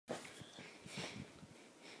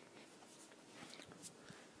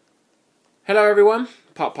Hello everyone,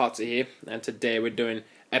 potpotsie here, and today we're doing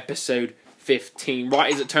episode 15,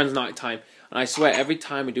 right as it turns night time. And I swear every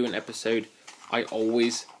time we do an episode, I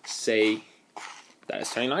always say that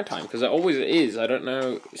it's turning night time, because it always is. I don't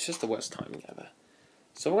know, it's just the worst timing ever.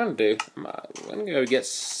 So what we're going to do, we're going to go get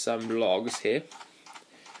some logs here,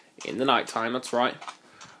 in the night time, that's right.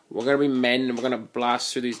 We're going to be men, and we're going to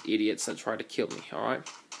blast through these idiots that try to kill me, alright?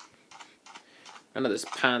 None of this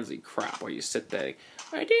pansy crap where you sit there,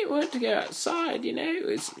 I didn't want to go outside, you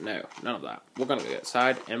know. No, none of that. We're going to go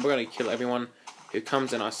outside, and we're going to kill everyone who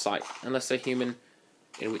comes in our sight, unless they're human,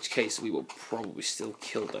 in which case we will probably still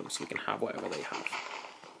kill them so we can have whatever they have.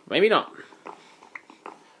 Maybe not.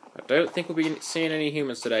 I don't think we'll be seeing any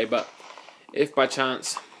humans today, but if by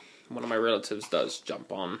chance one of my relatives does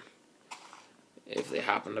jump on, if they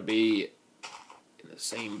happen to be in the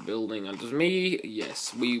same building as me,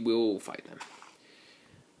 yes, we will fight them.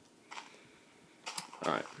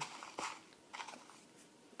 Alright.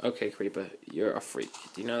 Okay, Creeper, you're a freak.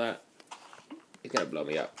 Do you know that? He's gonna blow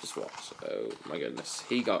me up. Just watch. Oh my goodness.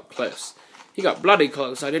 He got close. He got bloody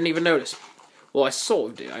close. I didn't even notice. Well, I sort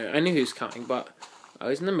of did. I knew he was coming, but I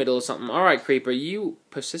was in the middle of something. Alright, Creeper, you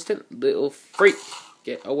persistent little freak.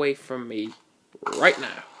 Get away from me right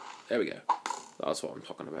now. There we go. That's what I'm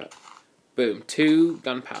talking about. Boom. 2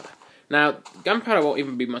 gunpowder. Now, gunpowder won't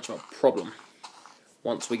even be much of a problem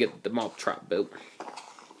once we get the mob trap built.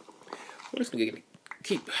 We're just going to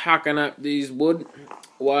keep hacking up these wood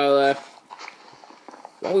while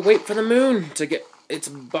we wait for the moon to get its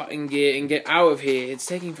butt in gear and get out of here. It's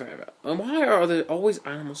taking forever. And why are there always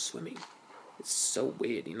animals swimming? It's so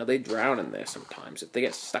weird. You know, they drown in there sometimes. If they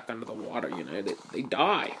get stuck under the water, you know, they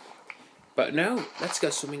die. But no, let's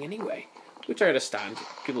go swimming anyway. Which I understand.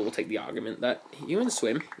 People will take the argument that humans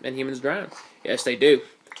swim and humans drown. Yes, they do.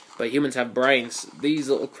 But humans have brains. These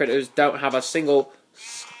little critters don't have a single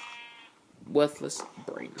worthless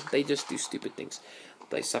brain. They just do stupid things.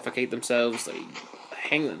 They suffocate themselves. They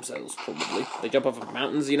hang themselves, probably. They jump off of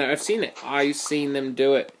mountains. You know, I've seen it. I've seen them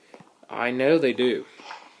do it. I know they do.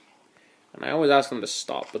 And I always ask them to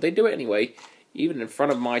stop. But they do it anyway, even in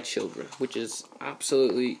front of my children, which is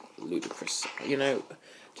absolutely ludicrous. You know,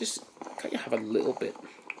 just can't you have a little bit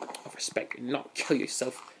of respect and not kill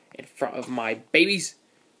yourself in front of my babies?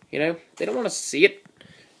 You know, they don't want to see it.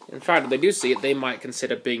 In fact, if they do see it, they might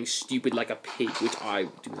consider being stupid like a pig, which I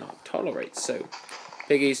do not tolerate. So,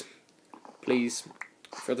 piggies, please,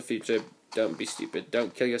 for the future, don't be stupid.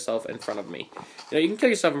 Don't kill yourself in front of me. You know, you can kill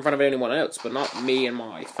yourself in front of anyone else, but not me and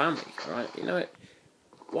my family, alright? You know what?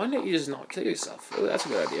 Why don't you just not kill yourself? Oh, that's a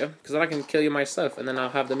good idea, because then I can kill you myself, and then I'll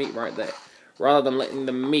have the meat right there. Rather than letting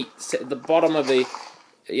the meat sit at the bottom of the,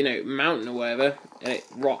 you know, mountain or whatever, and it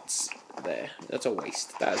rots there. That's a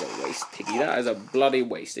waste. That is a waste, piggy. That is a bloody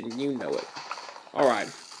waste, and you know it. Alright.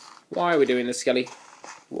 Why are we doing this, Skelly?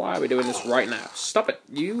 Why are we doing this right now? Stop it.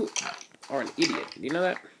 You are an idiot. You know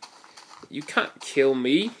that? You can't kill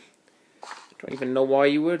me. I don't even know why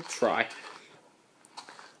you would try.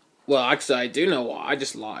 Well, actually, I do know why. I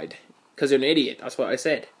just lied. Because you're an idiot. That's what I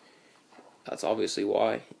said. That's obviously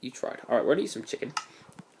why you tried. Alright, we're going to eat some chicken.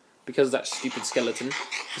 Because that stupid skeleton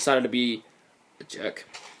decided to be a jerk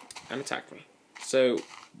and attacked me. So,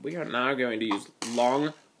 we are now going to use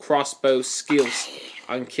long crossbow skills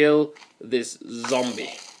and kill this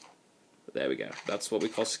zombie. There we go. That's what we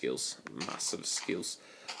call skills. Massive skills.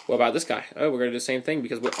 What about this guy? Oh, we're going to do the same thing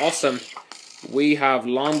because we're awesome. We have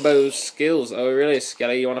longbow skills. Oh, really,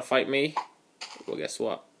 Skelly? You want to fight me? Well, guess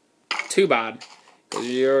what? Too bad. Because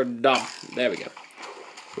you're dumb. There we go.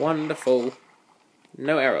 Wonderful.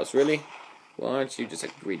 No arrows, really? Well, aren't you just a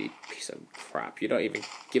greedy piece of crap? You don't even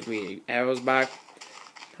give me arrows back.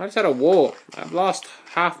 I just had a war. I've lost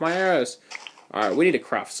half my arrows. Alright, we need to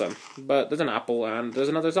craft some. But there's an apple and there's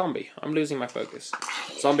another zombie. I'm losing my focus.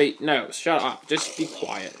 Zombie, no, shut up. Just be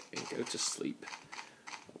quiet and go to sleep.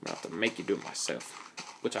 I'm going to have to make you do it myself.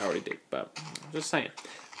 Which I already did, but I'm just saying.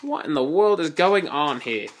 What in the world is going on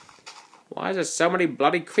here? Why is there so many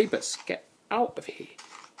bloody creepers? Get out of here.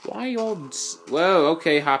 Why are you all... Whoa,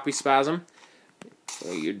 okay, Happy Spasm.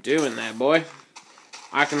 What are you doing there, boy?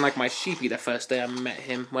 Acting like my sheepy the first day I met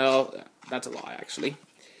him. Well, that's a lie, actually.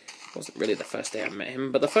 It wasn't really the first day I met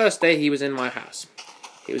him, but the first day he was in my house.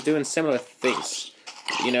 He was doing similar things.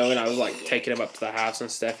 You know, when I was, like, taking him up to the house and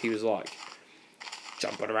stuff, he was, like,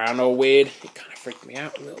 jumping around all weird. It kind of freaked me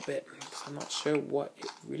out a little bit, because I'm not sure what it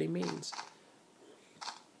really means.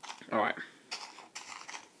 Alright.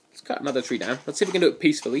 Let's cut another tree down. Let's see if we can do it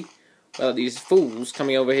peacefully. Without these fools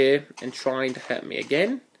coming over here and trying to hurt me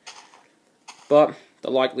again. But the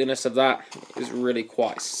likeliness of that is really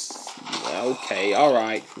quite... Okay,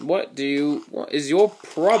 alright. What is your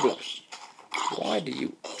problem? Why do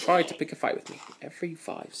you try to pick a fight with me every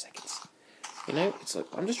 5 seconds? You know, it's like,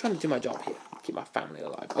 I'm just trying to do my job here. Keep my family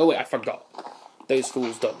alive. Oh wait, I forgot. Those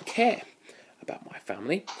fools don't care about my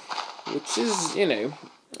family. Which is, you know,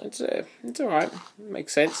 it's alright.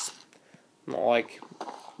 Makes sense. Not like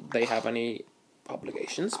they have any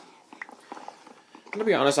obligations. And to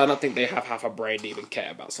be honest, I don't think they have half a brain to even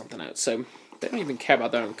care about something else. So, they don't even care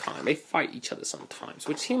about their own kind. They fight each other sometimes,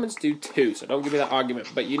 which humans do too. So don't give me that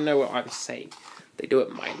argument, but you know what I'm saying. They do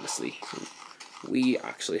it mindlessly. We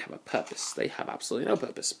actually have a purpose. They have absolutely no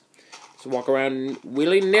purpose. So walk around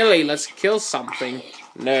willy-nilly, let's kill something.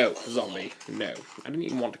 No, zombie, no. I didn't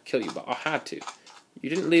even want to kill you, but I had to.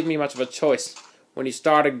 You didn't leave me much of a choice when you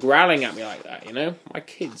started growling at me like that, you know? My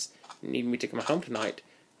kids need me to come home tonight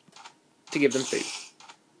to give them food.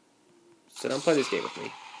 So don't play this game with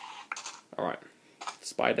me. Alright,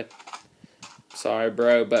 spider. Sorry,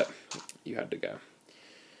 bro, but you had to go.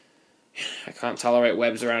 I can't tolerate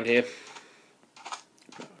webs around here.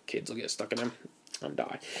 Kids will get stuck in them and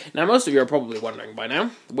die. Now, most of you are probably wondering by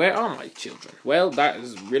now, where are my children? Well, that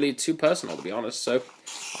is really too personal, to be honest, so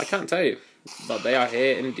I can't tell you. But they are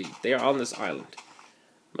here indeed. They are on this island.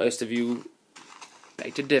 Most of you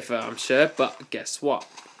beg to differ, I'm sure, but guess what?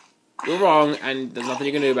 You're wrong, and there's nothing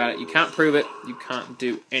you can do about it. You can't prove it. You can't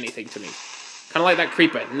do anything to me. Kind of like that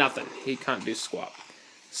creeper. Nothing. He can't do squat.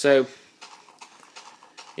 So,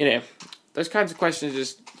 you know, those kinds of questions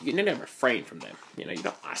just, you need to refrain from them. You know, you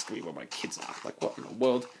don't ask me where my kids are. Like, what in the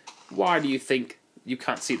world? Why do you think you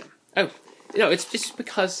can't see them? Oh, you know, it's just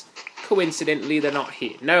because, coincidentally, they're not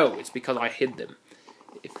here. No, it's because I hid them.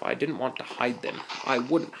 If I didn't want to hide them, I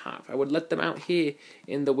wouldn't have. I would let them out here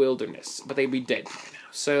in the wilderness, but they'd be dead by now.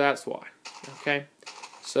 So that's why. Okay?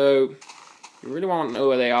 So, you really want to know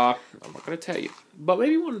where they are, I'm not going to tell you. But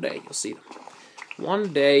maybe one day you'll see them.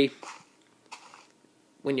 One day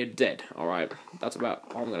when you're dead, alright? That's about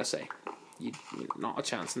all I'm going to say. You're not a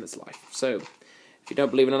chance in this life. So, if you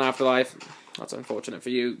don't believe in an afterlife, that's unfortunate for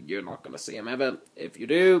you. You're not going to see them ever. If you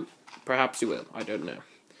do, perhaps you will. I don't know.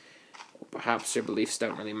 Or perhaps your beliefs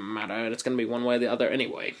don't really matter, and it's going to be one way or the other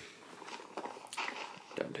anyway.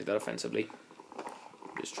 Don't take that offensively.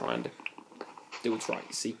 I'm just trying to do what's right,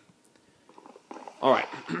 you see? Alright.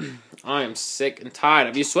 I am sick and tired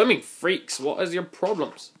of you swimming freaks. What is your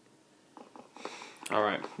problems?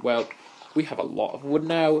 Alright, well, we have a lot of wood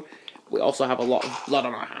now. We also have a lot of blood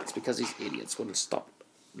on our hands because these idiots wouldn't stop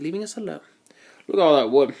leaving us alone. Look at all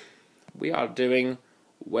that wood. We are doing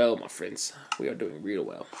well, my friends. We are doing real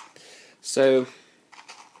well. So,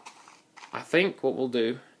 I think what we'll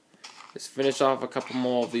do is finish off a couple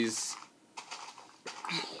more of these.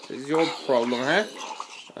 Is your problem, huh?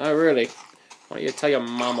 Oh, really? Why don't you tell your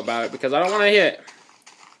mom about it, because I don't want to hear it.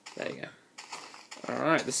 There you go.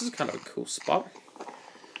 Alright, this is kind of a cool spot.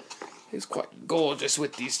 It's quite gorgeous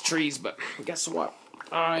with these trees, but guess what?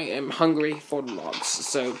 I am hungry for logs,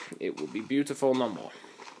 so it will be beautiful no more.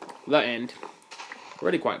 That end,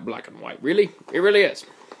 really quite black and white. Really? It really is.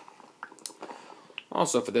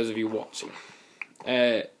 Also, for those of you watching,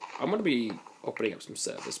 I'm going to be opening up some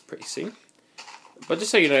servers pretty soon. But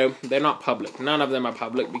just so you know, they're not public. None of them are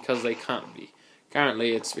public because they can't be.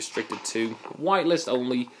 Currently, it's restricted to whitelist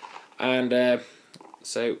only. And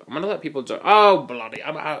so, I'm going to let people join. Oh, bloody,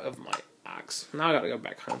 I'm out of my axe. Now I got to go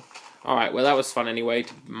back home. Alright, well, that was fun anyway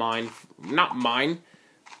to mine. Not mine.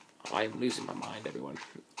 I'm losing my mind, everyone.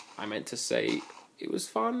 I meant to say it was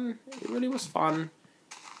fun. It really was fun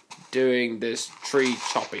doing this tree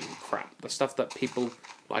chopping crap. The stuff that people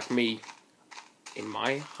like me in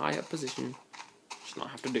my higher position should not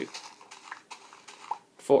have to do.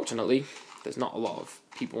 Fortunately, there's not a lot of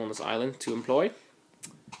people on this island to employ.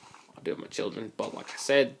 I'll do it with my children, but like I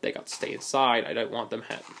said, they got to stay inside. I don't want them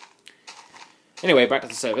hurt. Anyway, back to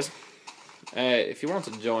the service. If you want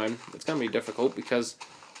to join, it's going to be difficult because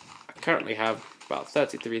I currently have about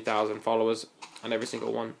 33,000 followers, and every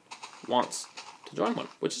single one wants to join one,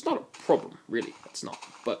 which is not a problem, really. It's not.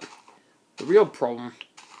 But the real problem,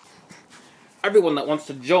 everyone that wants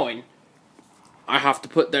to join, I have to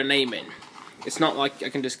put their name in. It's not like I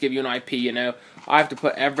can just give you an IP, you know. I have to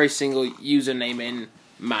put every single username in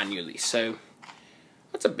manually, so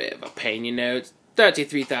that's a bit of a pain, you know. It's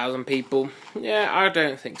 33,000 people. Yeah, I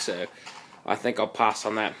don't think so. I think I'll pass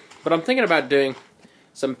on that. But I'm thinking about doing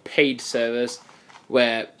some paid servers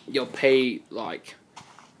where you'll pay, like,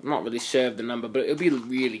 I'm not really sure of the number, but it'll be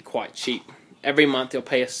really quite cheap. Every month you'll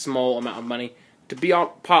pay a small amount of money to be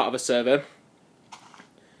part of a server.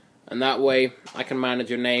 And that way I can manage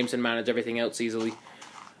your names and manage everything else easily.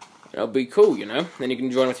 It'll be cool, you know. Then you can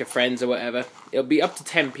join with your friends or whatever. It'll be up to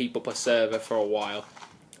 10 people per server for a while.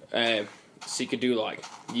 So you could do like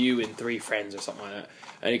you and 3 friends or something like that,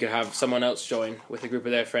 and you could have someone else join with a group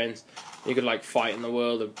of their friends. You could like fight in the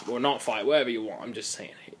world, or not fight, whatever you want. I'm just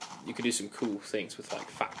saying, you could do some cool things with like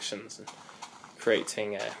factions and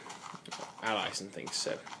creating allies and things.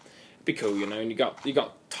 So it'd be cool, you know. And you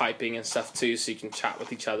got typing and stuff too, so you can chat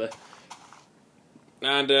with each other.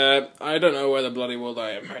 And I don't know where the bloody world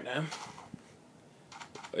I am right now.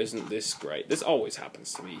 Isn't this great? This always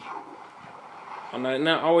happens to me. And I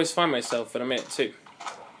now always find myself in a minute too.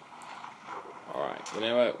 Alright, you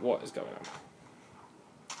know what is going on?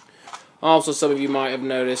 Also, some of you might have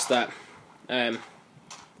noticed that I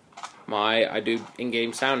do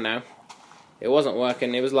in-game sound now. It wasn't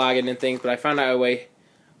working, it was lagging and things, but I found out a way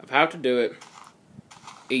of how to do it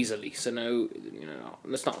easily. So no, you know,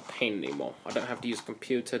 it's not a pain anymore. I don't have to use a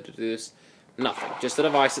computer to do this. Nothing. Just the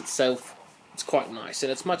device itself. It's quite nice,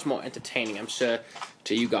 and it's much more entertaining, I'm sure,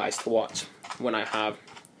 to you guys to watch when I have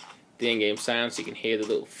the in-game sound, so you can hear the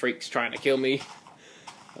little freaks trying to kill me.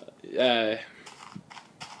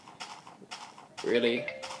 Really?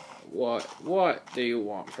 What do you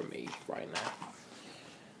want from me right now?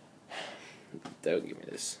 Don't give me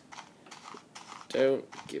this. Don't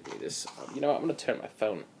give me this. You know what? I'm going to turn my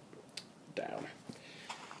phone down.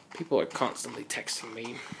 People are constantly texting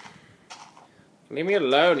me. Leave me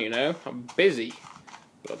alone, you know. I'm busy.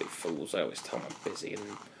 Bloody fools. I always tell them I'm busy, and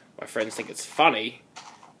my friends think it's funny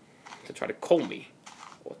to try to call me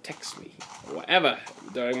or text me or whatever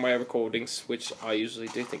during my recordings, which I usually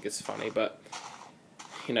do think it's funny, but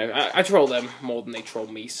you know, I troll them more than they troll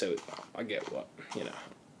me, so I get what, you know,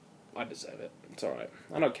 I deserve it. It's alright.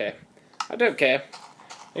 I don't care. I don't care.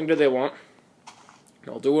 They can do what they want.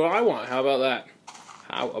 I'll do what I want. How about that?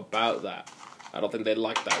 How about that? I don't think they'd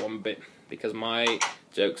like that one bit, because my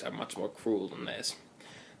jokes are much more cruel than theirs.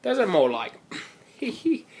 Theirs are more like,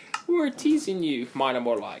 hee, we're teasing you. Mine are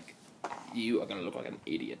more like, you are going to look like an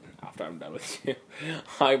idiot after I'm done with you.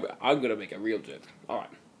 I'm going to make a real joke. Alright.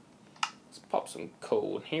 Let's pop some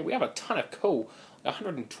coal in here. We have a ton of coal.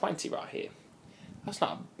 120 right here. That's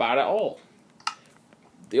not bad at all.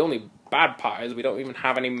 The only bad part is we don't even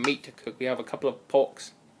have any meat to cook. We have a couple of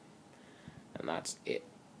porks. And that's it.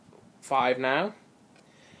 5 now.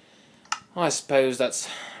 I suppose that's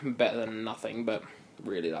better than nothing, but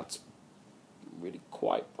really that's really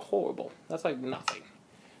quite horrible. That's like nothing.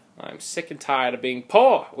 I'm sick and tired of being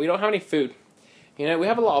poor. We don't have any food. You know, we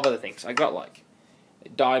have a lot of other things. I got like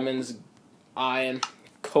diamonds, iron,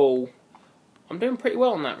 coal. I'm doing pretty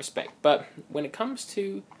well in that respect. But when it comes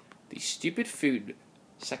to the stupid food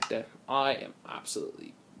sector, I am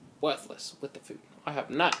absolutely worthless with the food. I have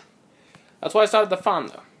none. That's why I started the farm,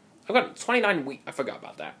 though. I've got 29 wheat. I forgot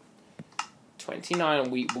about that.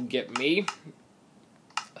 29 wheat will get me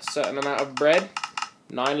a certain amount of bread.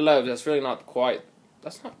 9 loaves. That's really not quite.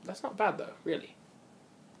 That's not bad though. Really,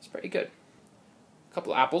 it's pretty good. A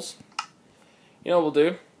couple of apples. You know what we'll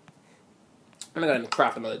do? I'm gonna go ahead and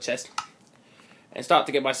craft another chest and start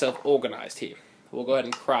to get myself organized here. We'll go ahead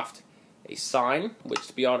and craft a sign, which,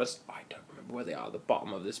 to be honest, I don't remember where they are. At the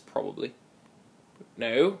bottom of this, probably.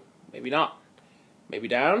 No, maybe not. Maybe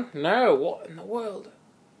down? No. What in the world?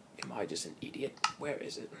 Am I just an idiot? Where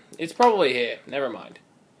is it? It's probably here. Never mind.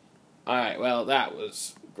 Alright, well, that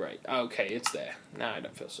was great. Okay, it's there. Now I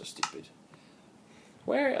don't feel so stupid.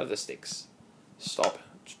 Where are the sticks? Stop.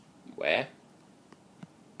 Where?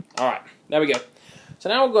 Alright, there we go. So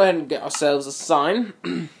now we'll go ahead and get ourselves a sign.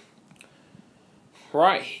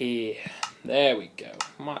 Right here. There we go.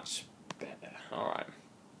 Much better. Alright.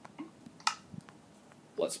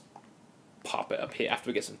 Let's pop it up here after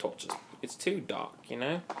we get some torches. It's too dark, you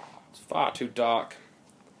know? It's far too dark.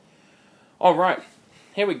 Alright.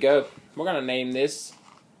 Here we go. We're going to name this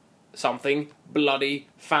something bloody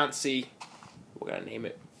fancy. We're going to name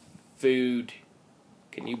it food.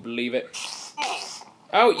 Can you believe it?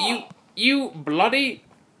 Oh, you bloody...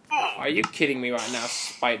 Are you kidding me right now,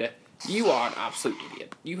 Spider? You are an absolute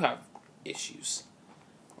idiot. You have issues.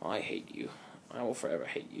 I hate you. I will forever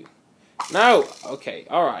hate you. No! Okay,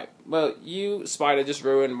 alright. Well, you, Spider, just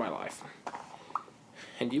ruined my life.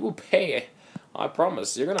 And you will pay. I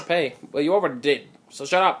promise. You're going to pay. Well, you already did. So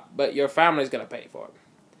shut up. But your family's going to pay for it.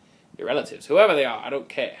 Your relatives. Whoever they are, I don't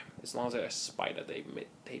care. As long as they're a spider, they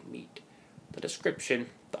meet the description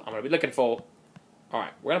that I'm going to be looking for.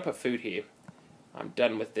 Alright, we're going to put food here. I'm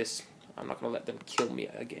done with this. I'm not going to let them kill me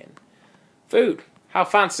again. Food. How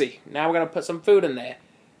fancy. Now we're going to put some food in there.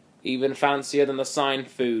 Even fancier than the sign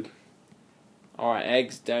food. Alright,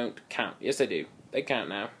 eggs don't count. Yes, they do. They count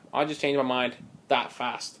now. I just changed my mind that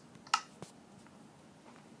fast.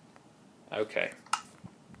 Okay.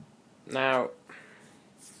 Now,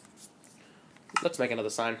 let's make another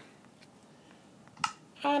sign.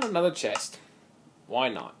 And another chest. Why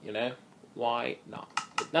not, you know? Why not?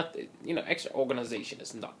 Extra organization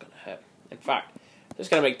is not going to hurt. In fact, it's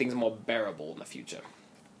going to make things more bearable in the future.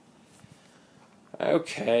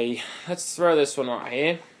 Okay, let's throw this one right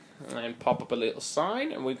here. And pop up a little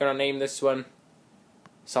sign. And we're going to name this one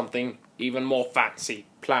something even more fancy.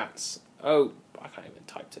 Plants. Oh, I can't even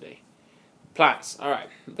type today. Plants. Alright,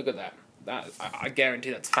 look at that. I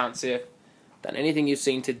guarantee that's fancier than anything you've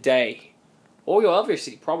seen today. Or you'll ever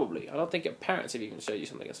see, probably. I don't think your parents have even showed you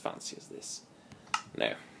something as fancy as this.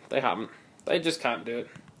 No, they haven't. They just can't do it.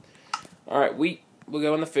 Alright, we'll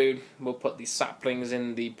go in the food. We'll put these saplings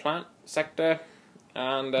in the plant sector.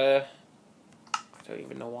 And, I don't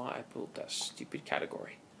even know why I pulled that stupid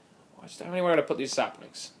category. I just don't have anywhere to put these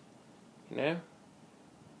saplings. You know?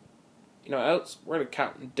 You know what else? We're going to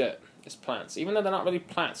count dirt as plants. Even though they're not really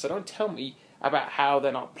plants. So don't tell me about how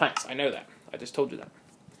they're not plants. I know that. I just told you that.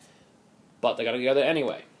 But they got to go there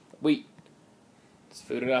anyway. Wheat. It's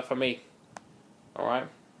food enough for me. Alright?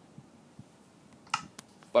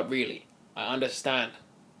 But really, I understand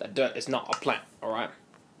that dirt is not a plant. Alright?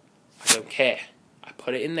 I don't care. I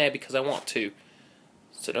put it in there because I want to.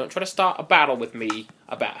 So don't try to start a battle with me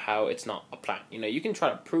about how it's not a plant. You know, you can try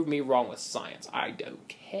to prove me wrong with science. I don't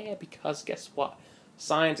care because guess what?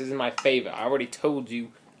 Science is in my favor. I already told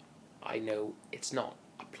you I know it's not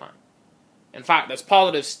a plant. In fact, there's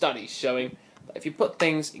positive studies showing that if you put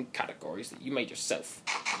things in categories that you made yourself,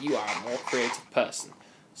 you are a more creative person.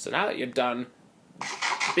 So now that you're done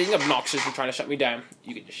being obnoxious and trying to shut me down,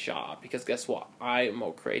 you can just shut up because guess what? I am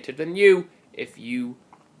more creative than you if you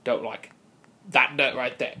don't like that dirt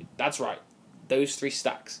right there. That's right. Those 3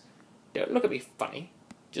 stacks. Don't look at me funny.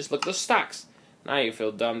 Just look at the stacks. Now you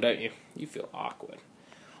feel dumb, don't you? You feel awkward.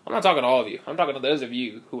 I'm not talking to all of you. I'm talking to those of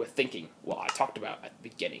you who are thinking what I talked about at the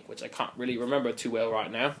beginning, which I can't really remember too well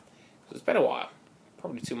right now. Because it's been a while.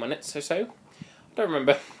 Probably 2 minutes or so. I don't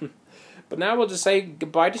remember. But now we'll just say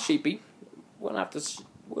goodbye to Sheepy. We're going to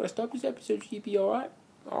stop this episode, Sheepy, alright?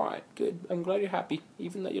 Alright, good. I'm glad you're happy.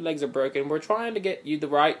 Even though your legs are broken, we're trying to get you the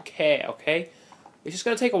right care, okay? It's just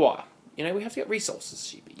going to take a while. You know, we have to get resources,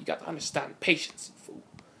 Sheepy. You got to understand. Patience, you fool.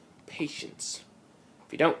 Patience.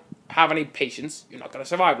 If you don't have any patience, you're not going to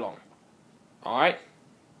survive long. Alright?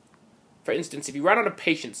 For instance, if you ran out of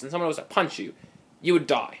patience and someone was to punch you, you would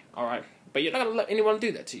die, alright? But you're not going to let anyone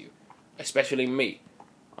do that to you. Especially me.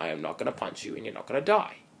 I am not going to punch you and you're not going to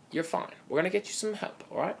die. You're fine. We're going to get you some help,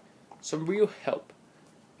 alright? Some real help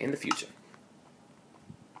in the future.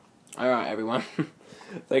 Alright, everyone.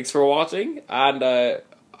 Thanks for watching, and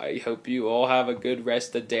I hope you all have a good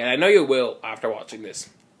rest of the day. And I know you will after watching this.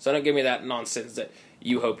 So don't give me that nonsense that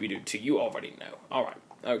you hope you do too. You already know. Alright,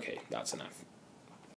 okay, that's enough.